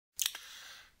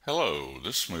Hello,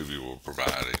 this movie will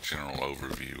provide a general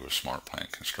overview of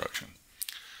SmartPlant Construction.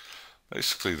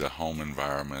 Basically, the home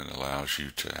environment allows you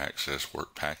to access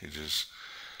work packages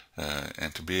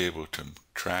and to be able to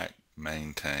track,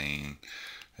 maintain,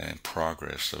 and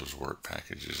progress those work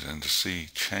packages and to see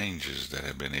changes that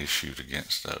have been issued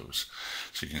against those.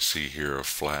 So you can see here a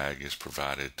flag is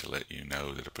provided to let you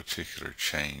know that a particular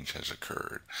change has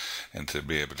occurred and to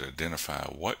be able to identify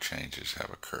what changes have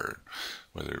occurred,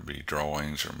 whether it be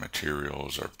drawings or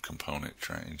materials or component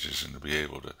changes, and to be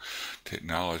able to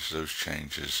acknowledge those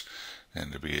changes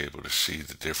and to be able to see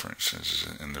the differences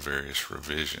in the various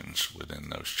revisions within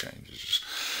those changes.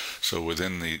 So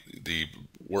within the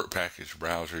work package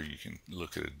browser, you can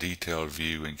look at a detailed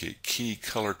view and get key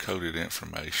color-coded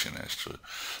information as to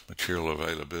material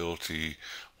availability,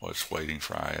 what's waiting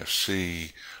for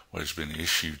IFC, what has been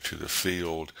issued to the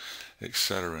field,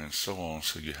 etc., and so on.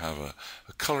 So you have a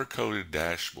color-coded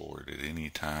dashboard at any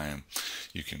time.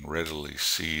 You can readily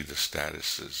see the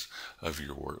statuses of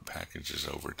your work packages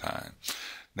over time.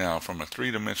 Now, from a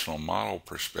three-dimensional model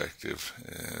perspective,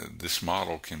 this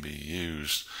model can be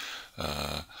used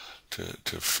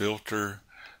to filter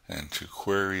and to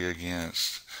query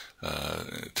against,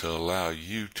 to allow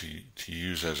you to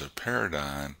use as a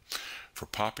paradigm for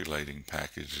populating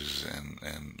packages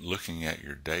and looking at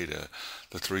your data,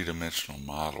 the three-dimensional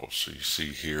model. So you see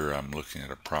here I'm looking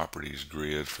at a properties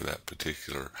grid for that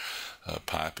particular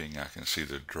piping. I can see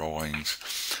the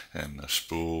drawings and the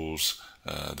spools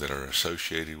that are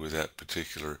associated with that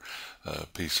particular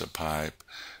piece of pipe.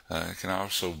 I can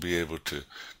also be able to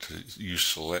use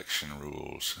selection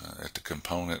rules at the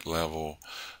component level,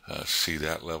 see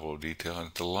that level of detail,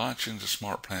 and to launch into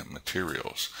SmartPlant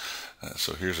materials.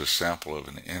 So here's a sample of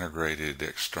an integrated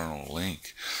external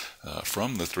link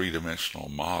from the three-dimensional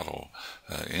model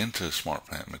into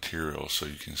SmartPlant materials, so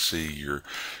you can see your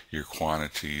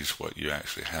quantities, what you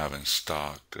actually have in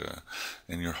stock,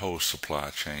 and your whole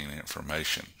supply chain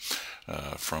information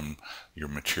from your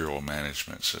material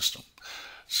management system.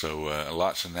 So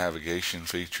lots of navigation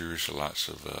features, lots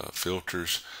of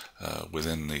filters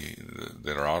within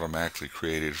that are automatically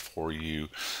created for you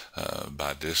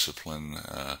by discipline,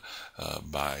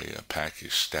 by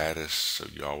package status, so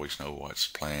you always know what's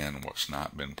planned, what's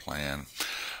not been planned,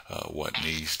 what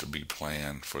needs to be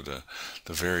planned for the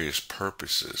various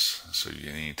purposes. So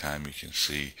anytime you can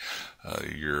see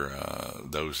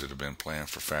those that have been planned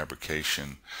for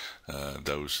fabrication,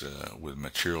 those with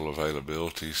material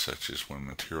availability, such as when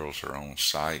materials are on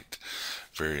site.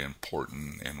 Very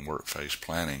important in work phase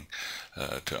planning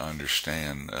to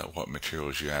understand what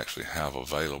materials you actually have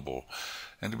available,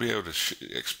 and to be able to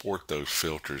export those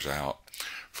filters out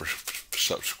for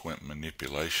subsequent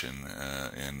manipulation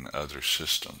in other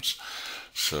systems.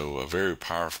 So a very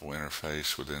powerful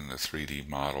interface within the 3D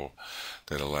model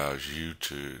that allows you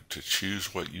to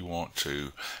choose what you want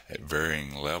to at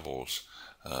varying levels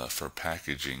for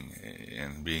packaging,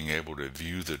 and being able to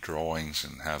view the drawings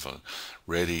and have a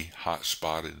ready hot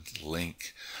spotted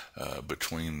link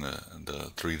between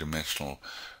the three-dimensional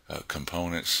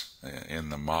components in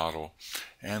the model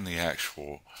and the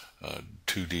actual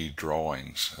 2D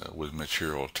drawings with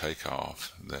material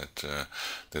takeoff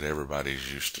that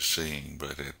everybody's used to seeing.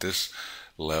 But at this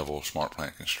level,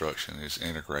 SmartPlant Construction is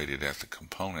integrated at the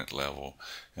component level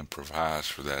and provides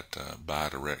for that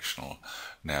bi-directional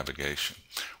navigation.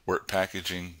 Work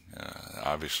packaging,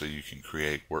 obviously you can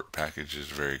create work packages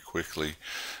very quickly.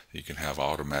 You can have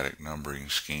automatic numbering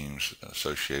schemes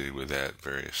associated with that,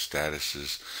 various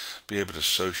statuses, be able to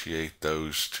associate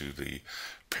those to the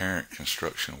parent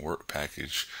construction work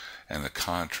package and the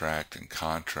contract and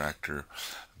contractor,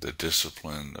 the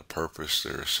discipline, the purpose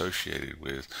they're associated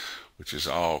with, which is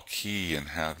all key in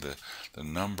how the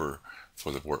number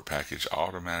for the work package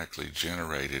automatically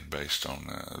generated based on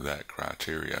that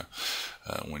criteria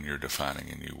when you're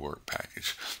defining a new work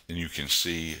package. Then you can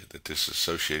see that this is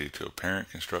associated to a parent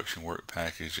construction work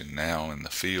package, and now in the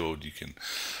field you can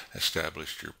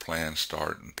establish your plan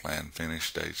start and plan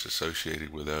finish dates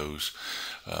associated with those.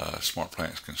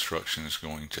 SmartPlant Construction is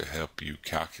going to help you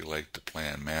calculate the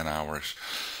planned man hours.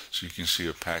 So you can see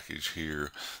a package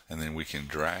here, and then we can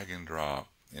drag and drop,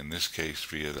 in this case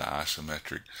via the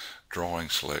isometric drawing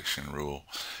selection rule,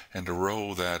 and to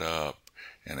roll that up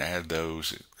and add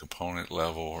those at component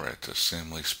level or at the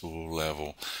assembly spool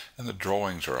level, and the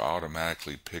drawings are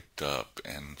automatically picked up,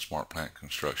 and SmartPlant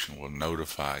Construction will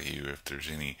notify you if there's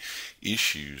any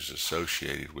issues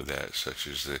associated with that, such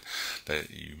as that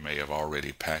you may have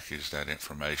already packaged that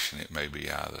information. It may be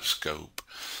out of the scope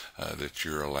that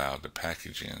you're allowed to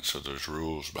package in. So there's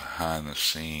rules behind the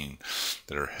scene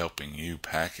that are helping you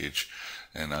package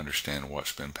and understand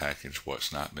what's been packaged,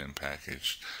 what's not been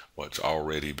packaged, what's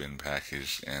already been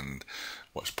packaged, and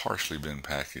what's partially been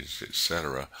packaged,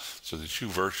 etc., so that you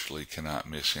virtually cannot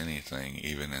miss anything,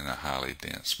 even in a highly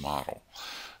dense model.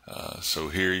 So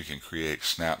here you can create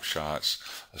snapshots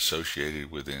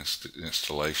associated with the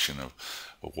installation of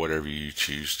whatever you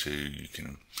choose to. You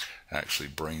can actually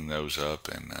bring those up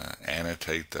and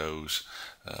annotate those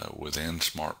within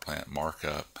SmartPlant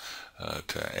Markup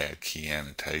to add key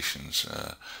annotations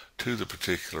to the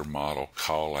particular model,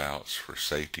 call outs for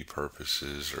safety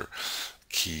purposes, or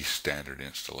key standard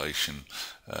installation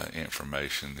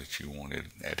information that you wanted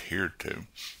adhered to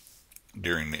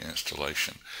during the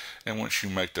installation. And once you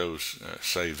make those,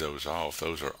 save those off,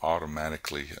 those are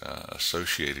automatically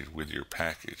associated with your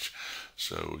package.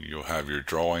 So you'll have your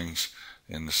drawings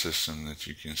in the system that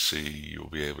you can see. You'll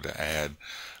be able to add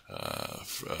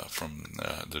from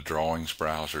the drawings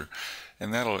browser,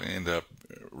 and that'll end up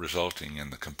resulting in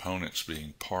the components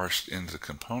being parsed into the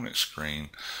component screen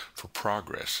for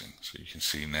progressing. So you can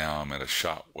see now I'm at a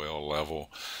shot well level.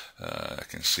 I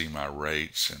can see my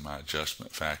rates and my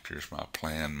adjustment factors, my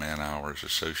planned man hours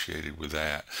associated with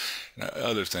that, and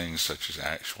other things such as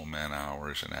actual man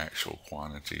hours and actual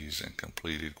quantities and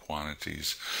completed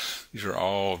quantities. These are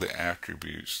all the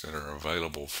attributes that are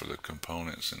available for the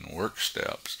components and work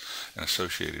steps and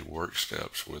associated work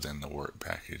steps within the work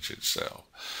package itself.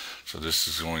 So this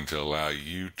is going to allow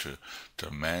you to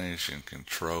manage and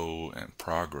control and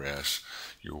progress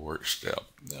your work step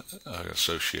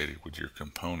associated with your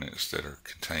components that are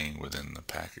contained within the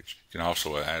package. You can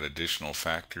also add additional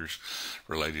factors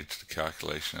related to the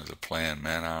calculation of the planned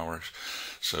man hours,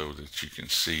 so that you can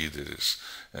see that it's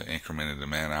incremented the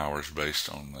man hours based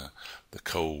on the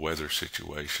cold weather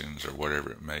situations or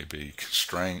whatever it may be.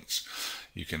 Constraints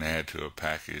you can add to a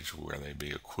package, where they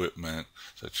be equipment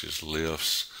such as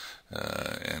lifts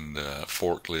and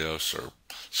forklifts, or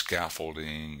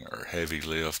scaffolding or heavy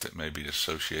lift that may be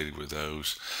associated with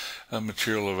those.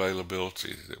 Material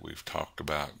availability that we've talked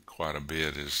about quite a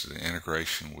bit is the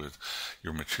integration with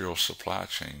your material supply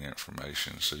chain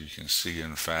information, so you can see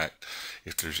in fact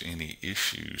if there's any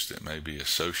issues that may be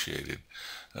associated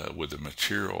with the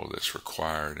material that's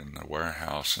required in the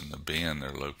warehouse and the bin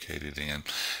they're located in,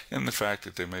 and the fact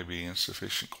that there may be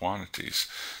insufficient quantities.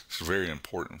 It's very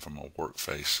important from a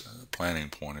workplace planning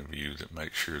point of view that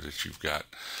make sure that you've got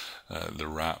the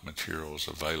right materials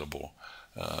available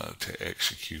to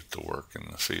execute the work in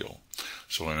the field.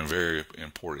 So in a very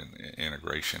important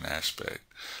integration aspect,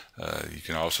 you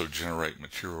can also generate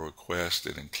material requests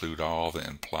that include all the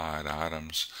implied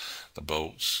items, the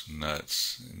bolts,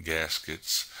 nuts, and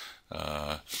gaskets,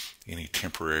 any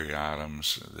temporary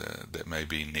items that may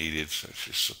be needed, such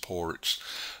as supports,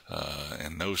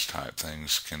 and those type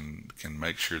things can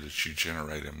make sure that you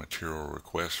generate a material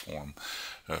request form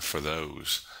for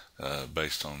those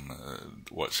based on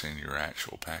what's in your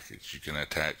actual package. You can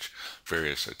attach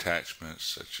various attachments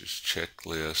such as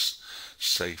checklists,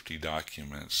 safety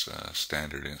documents,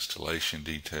 standard installation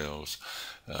details,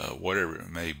 whatever it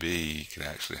may be. You can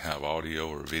actually have audio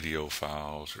or video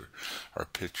files or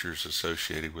pictures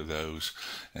associated with those,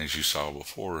 and as you saw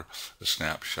before, the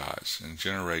snapshots, and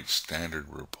generate standard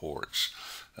reports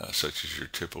such as your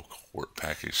typical work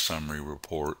package summary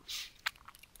report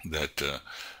that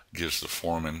gives the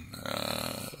foreman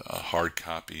a hard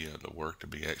copy of the work to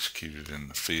be executed in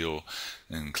the field.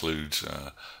 It includes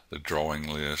the drawing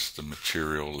list, the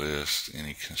material list,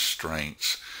 any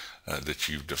constraints that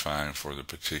you've defined for the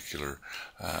particular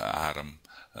item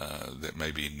that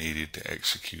may be needed to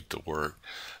execute the work.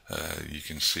 You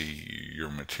can see your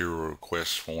material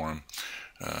request form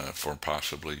for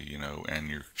possibly, and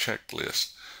your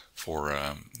checklist for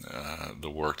the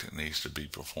work that needs to be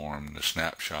performed, the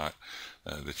snapshot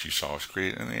that you saw us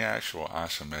create, and the actual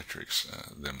isometrics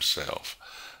themselves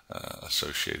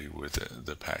associated with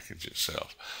the package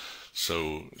itself.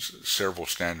 So several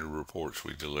standard reports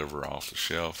we deliver off the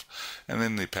shelf, and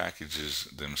then the packages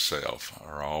themselves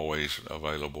are always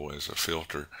available as a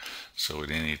filter, so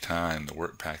at any time the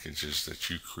work packages that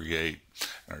you create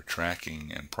are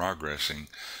tracking and progressing,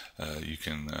 you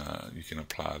can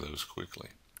apply those quickly.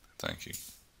 Thank you.